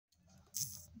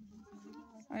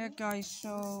Alright guys,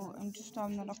 so I'm just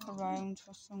having a look around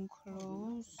for some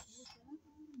clothes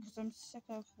because I'm sick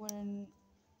of wearing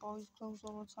boys' clothes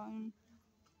all the time.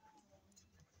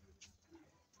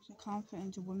 I can't fit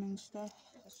into women's stuff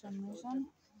for some reason,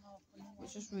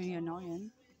 which is really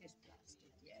annoying.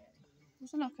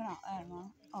 What's I looking at there,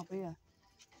 man? Oh, beer.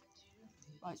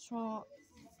 Right, so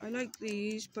I like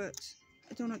these, but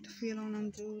I don't like the feel on them,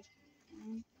 dude.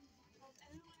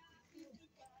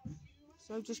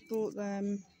 So I just bought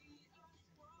them.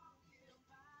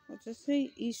 What did I say?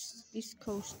 East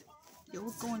Coast. Yeah,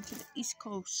 we're going to the East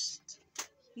Coast.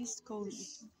 East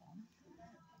Coast.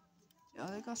 Yeah,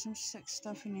 they got some sick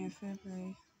stuff in here,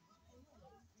 February.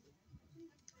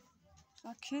 Is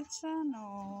that kids then,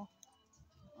 or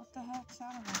what the heck's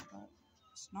that about? But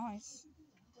it's nice.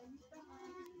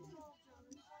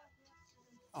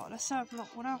 Oh, let's have a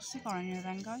look. What else they got in here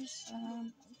then, guys?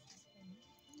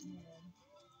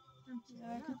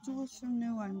 Yeah, I could do with some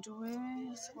new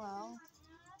underwear as well.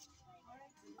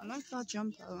 I like that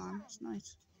jumper, man. It's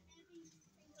nice.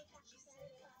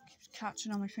 Keeps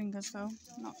catching on my fingers though.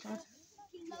 Not good.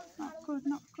 Not good.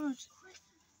 Not good.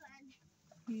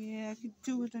 Yeah, I could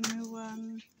do with a new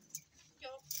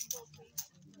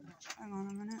Hang on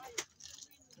a minute.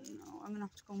 No, I'm gonna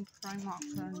have to go and Primark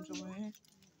for underwear.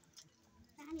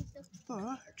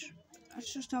 But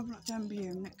let's just have a look down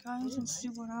below it, guys, and see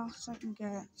what else I can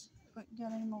get. If I can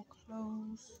get any more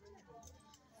clothes.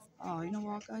 Oh, you know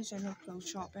what, guys? I love clothes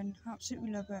shopping.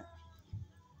 Absolutely love it.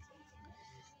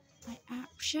 I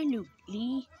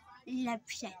absolutely love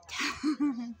it.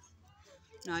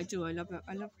 No, I do. I love it.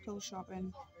 I love clothes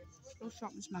shopping. Clothes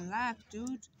shopping's my life,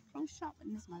 dude. Clothes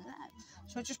shopping is my life.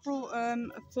 So I just brought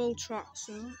a full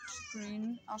tracksuit,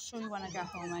 green. I'll show you when I get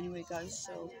home anyway, guys.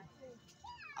 So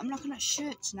I'm looking at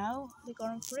shirts now. They got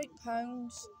them for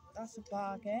 £8. That's a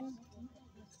bargain.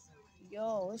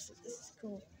 Yo, this is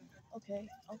cool. Okay,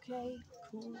 cool.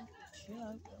 Chill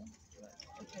out, bro. Right,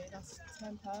 okay, that's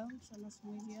 £10. And that's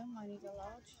medium. I need a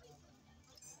large.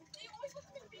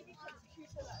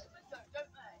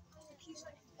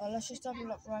 Let's just have a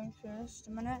look round first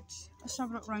a minute. Let's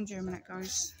have a look round here a minute,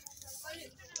 guys.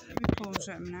 Let me pause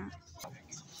it a minute.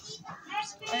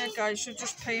 Alright guys, so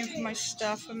just paying for my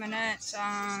stuff a minute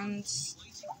and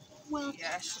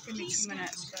yeah, so give me 2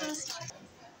 minutes, guys.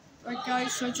 Right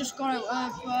guys, so I just got out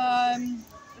of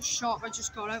the shop I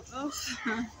just got out of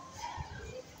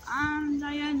and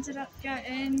I ended up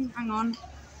getting,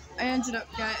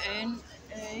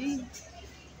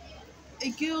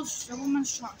 a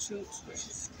woman's tracksuit, which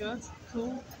is good,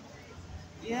 cool.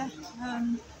 Yeah,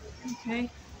 okay.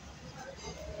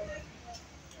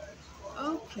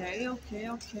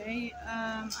 Okay.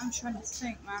 I'm trying to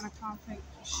think, man. I can't think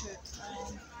of shit.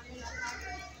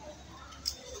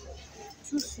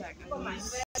 2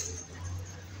 seconds.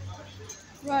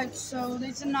 Right, so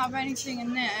they didn't have anything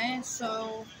in there,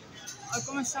 so I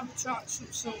got myself a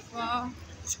tracksuit so far.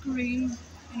 It's green,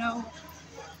 you know.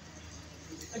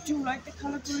 I do like the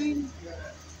colour green,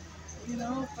 you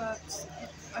know, but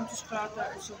I'm just glad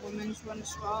that it's a woman's one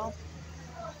as well.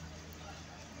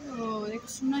 Oh, they got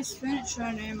some nice furniture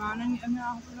in here, man. I'm gonna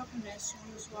have a look in this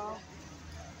one as well.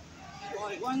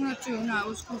 Right, what I'm gonna do now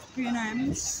is go to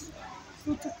B&M's.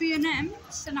 Go to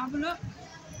B&M's and have a look.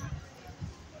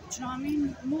 Do you know what I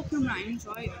mean? I'm walking around,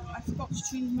 right? I forgot to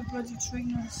change my bloody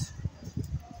trainers.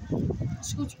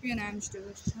 Let's go to B&M's,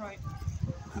 dude. Right.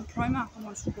 And Primark I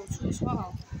want to go to as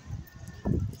well.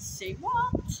 Say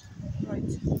what?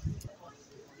 Right.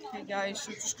 Okay, guys,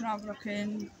 so just gonna have a look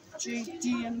in JD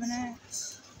in a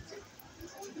minute.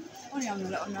 Only having a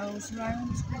little nose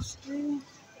around, basically.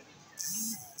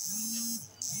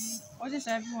 Why does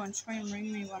everyone try and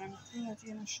ring me when I'm bloody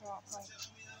in a shop? Like,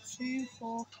 2,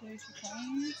 4, £30.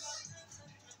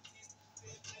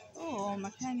 Oh,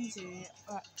 Mackenzie.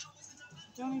 But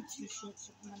I don't need t-shirts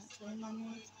at the minute, I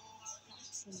need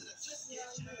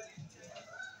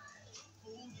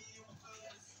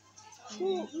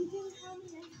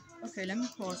okay, let me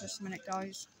pause this a minute,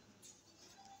 guys.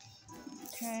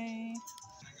 Okay.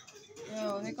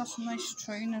 Yo, they got some nice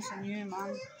trainers in here,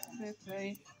 man. Fair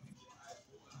play.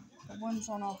 The one's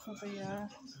on offer, but yeah.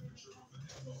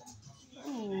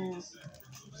 Ooh.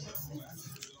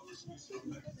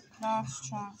 Last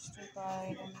chance to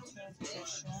buy limited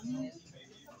edition.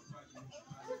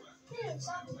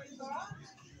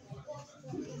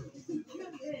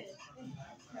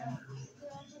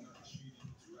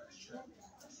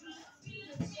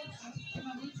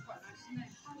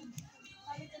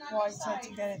 White, I had to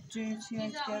get it dirty, I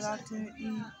had to get that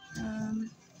dirty.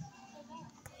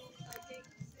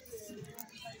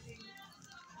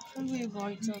 wear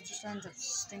white, I'll just end up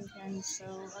stinking, so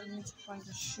I need to find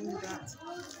a shoe that's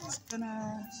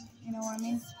gonna, you know what I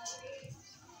mean?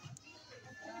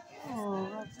 Oh,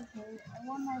 that's okay.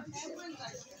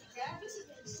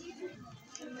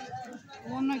 I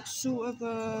want like sort of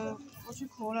a, what do you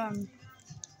call them?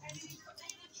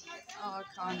 Oh,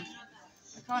 I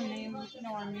can't name, you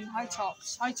know what I mean? High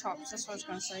tops, that's what I was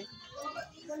gonna say.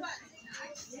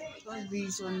 Like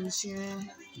these ones here,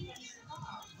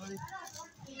 like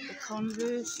the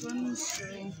Converse ones, so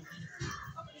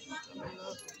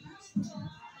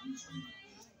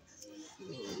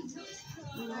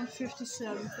we want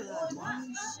 57 for that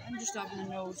one. I'm just having a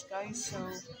nose, guys, so, you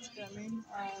know what I mean?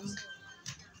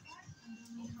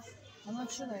 How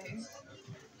much are they?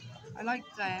 I like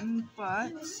them,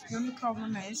 but the only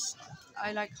problem is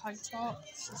I like high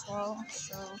tops as well,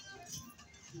 so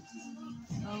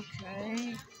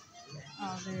okay.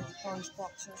 Oh, they're boys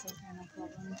boxers, okay, no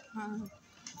problem.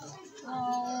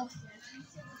 Oh,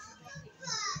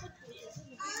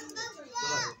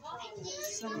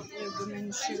 some of the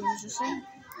women's shoes, you see?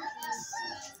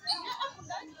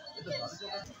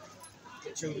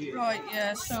 Right,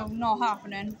 yeah, so not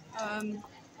happening.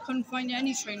 Couldn't find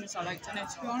any trainers I liked in it,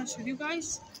 to be honest with you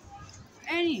guys.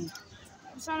 Any.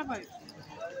 What's that about?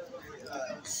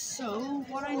 So,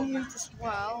 what I need as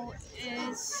well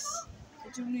is, I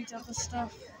do need other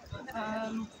stuff.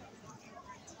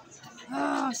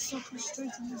 So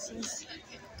frustrating this is.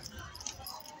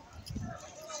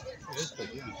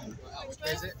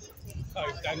 Where's it? Oh,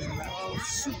 it's down in that. Oh,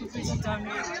 super busy down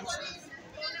here.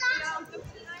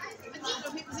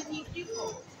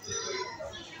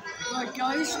 Right,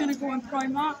 guys, gonna go in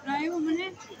Primark now, a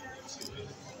minute.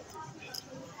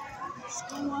 Let's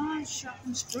go on,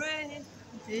 shopping spree.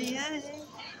 Yeah.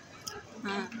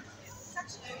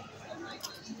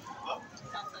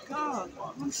 God, I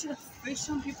want to see the face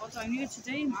on people down here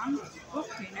today, man.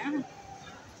 Okay, now.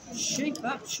 Shape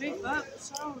up, what's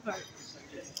that all about?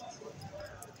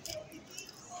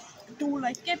 I don't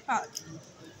like it, but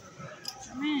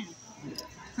I mean,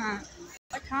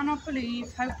 I cannot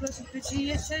believe how bloody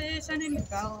busy it is in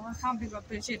Bell. I can't believe how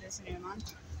busy it is in here, man.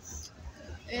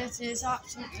 It is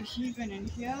absolutely heaving in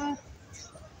here. I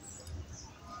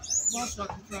was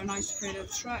looking for a nice pair of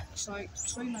tracks, like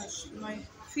trainers for my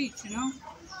feet, you know.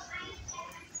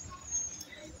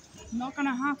 Not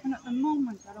gonna happen at the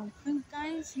moment, I don't think,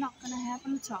 guys. Not gonna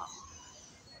happen at all.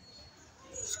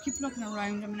 Just keep looking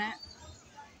around a minute.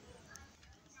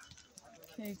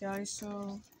 Okay, guys,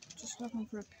 so just looking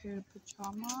for a pair of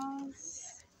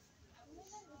pajamas.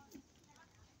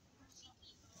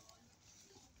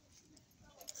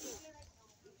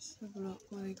 Let's have a look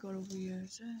what they got over here.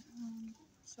 Is it?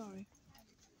 Sorry.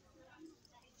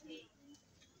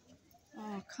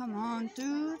 Oh, come on,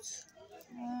 dudes.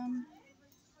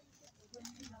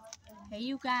 Hey,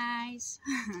 you guys.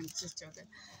 Just joking.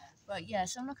 But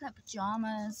yes, I'm looking at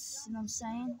pajamas. You know what I'm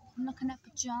saying? I'm looking at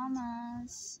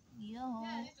pajamas. Yo.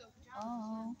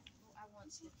 Oh.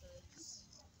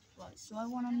 Right, so I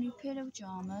want a new pair of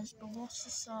pajamas, but what's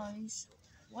the size?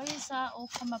 Why is that all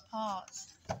come apart?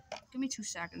 Give me 2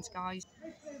 seconds, guys.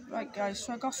 Right, guys,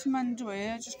 so I got some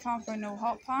underwear. I just can't find no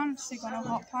hot pants. They got no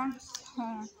hot pants.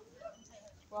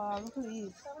 Wow, look at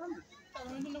these.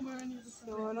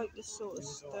 So I like this sort of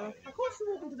stuff. Of course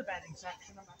you walk into the bedding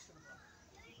section.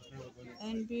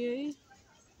 NBA.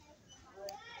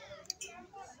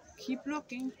 Keep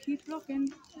looking.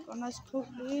 Got a nice coat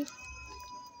there.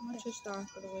 How much is that,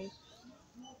 by the way?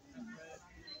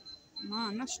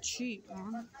 Man, that's cheap,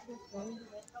 man. Okay.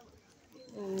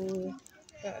 Oh,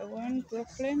 better one,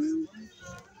 Brooklyn.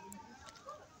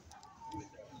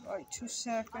 Right, 2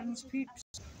 seconds, peeps.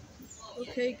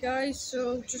 Okay, guys,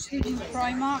 so just leaving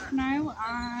Primark now,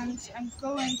 and I'm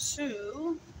going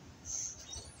to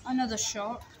another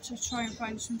shop to try and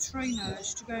find some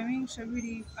trainers. Do you know what I mean? So I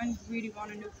really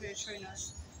want a new pair of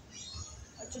trainers.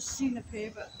 I just seen a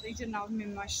pair, but they didn't have them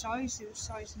in my size. They were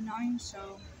size 9,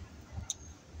 so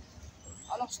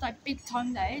I lost that big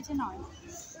time there, didn't I?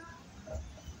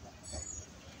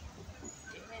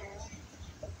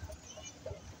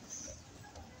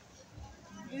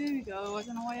 Here we go. I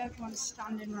don't know why everyone's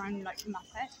standing around like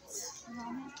Muppets. You know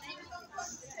what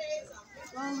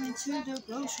I mean? Going to the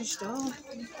grocery store.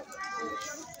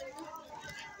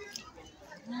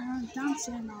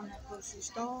 Dancing on the grocery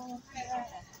store. Yeah.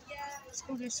 Let's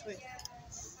go this way.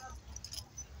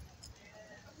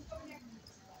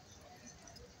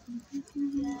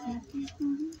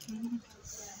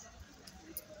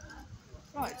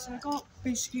 Right, so I got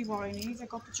basically what I need. I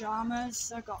got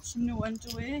pajamas, I got some new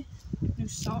underwear, new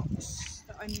socks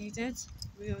that I needed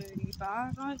really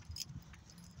bad, right?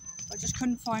 I just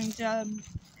couldn't find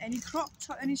any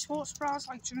any sports bras,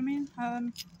 like, do you know what I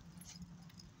mean?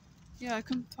 Yeah, I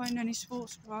couldn't find any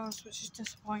sports bras, which is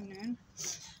disappointing.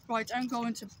 Right, I'm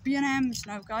going to B&M's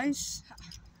now, guys,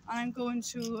 and I'm going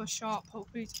to a shop,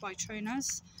 hopefully, to buy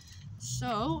trainers.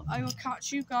 So I will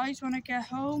catch you guys when I get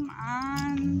home,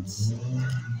 and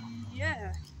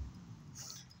yeah,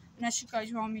 unless you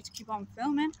guys want me to keep on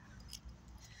filming.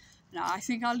 No, I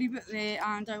think I'll leave it there,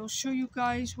 and I will show you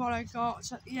guys what I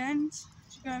got at the end.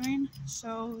 Do you get what I mean?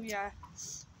 So yeah.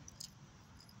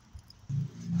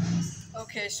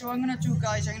 Okay, so what I'm going to do,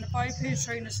 guys, I'm going to buy a pair of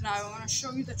trainers now. I'm going to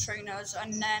show you the trainers,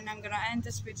 and then I'm going to end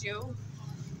this video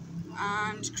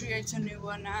and create a new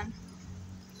one then.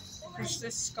 Because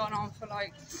this has gone on for,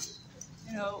 like,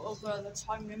 you know, over the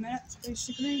time limit,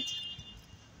 basically.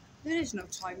 There is no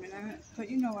time limit, but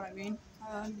you know what I mean.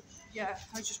 Yeah,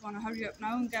 I just want to hurry up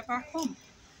now and get back home.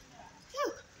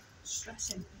 Whew,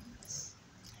 stressing.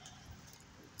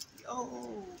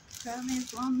 Yo, tell me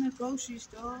from the grocery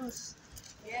stores.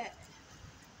 Yeah.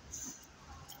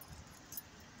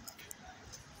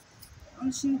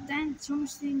 Almost in dance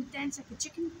like a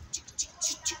chicken.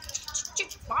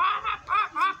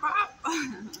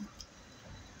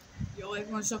 Yo,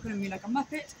 everyone's looking at me like a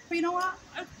muppet, but you know what?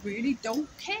 I really don't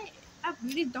care. I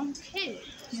really don't care,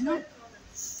 you know?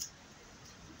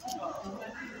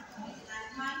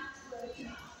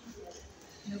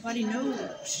 Nobody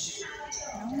knows.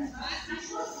 No?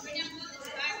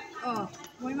 Oh,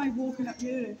 why am I walking up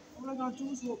here? All I gotta do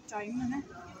is walk down, innit?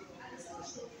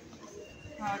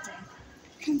 Oh, damn.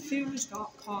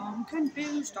 Confused.com.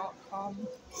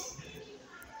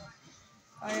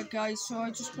 Alright guys, so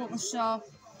I just bought myself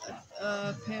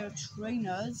a pair of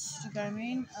trainers, do you get what I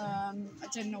mean? I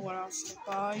didn't know what else to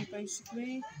buy,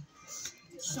 basically.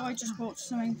 So I just bought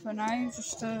something for now,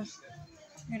 just to,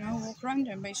 you know, walk around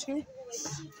in, basically.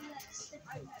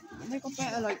 They got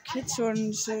better, like, kids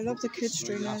ones. I love the kids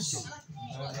trainers.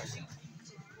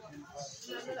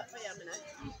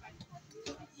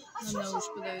 And those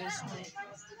for those,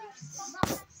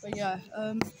 but yeah,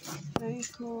 very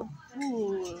cool.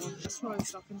 Ooh, that's what I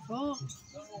was looking for.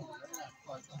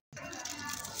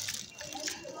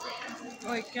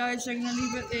 Right guys, I'm going to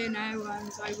leave it there now,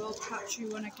 and I will catch you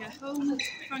when I get home.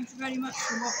 Thank you very much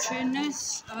for watching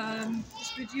this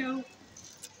video.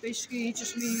 Basically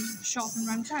just me shopping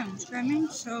around town, do you know what I mean?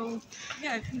 So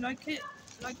yeah, if you like it,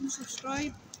 like and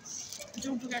subscribe. And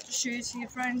don't forget to share it to your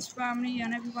friends, family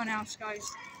and everyone else, guys.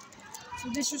 So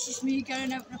this was just me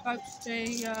getting out and about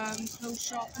today, clothes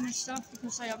shopping and stuff,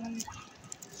 because I haven't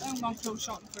gone clothes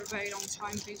shopping for a very long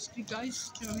time, basically, guys,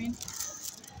 do you know what I mean?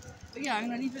 But yeah, I'm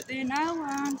going to leave it there now,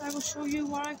 and I will show you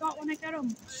what I got when I get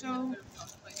home. So,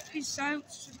 peace out,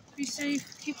 be safe,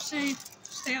 keep safe,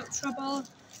 stay out of trouble,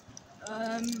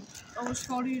 always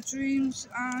follow your dreams,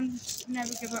 and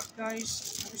never give up,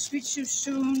 guys. I'll speak to you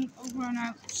soon. Over and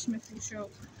out, Smithy Show.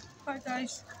 Bye,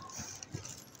 guys.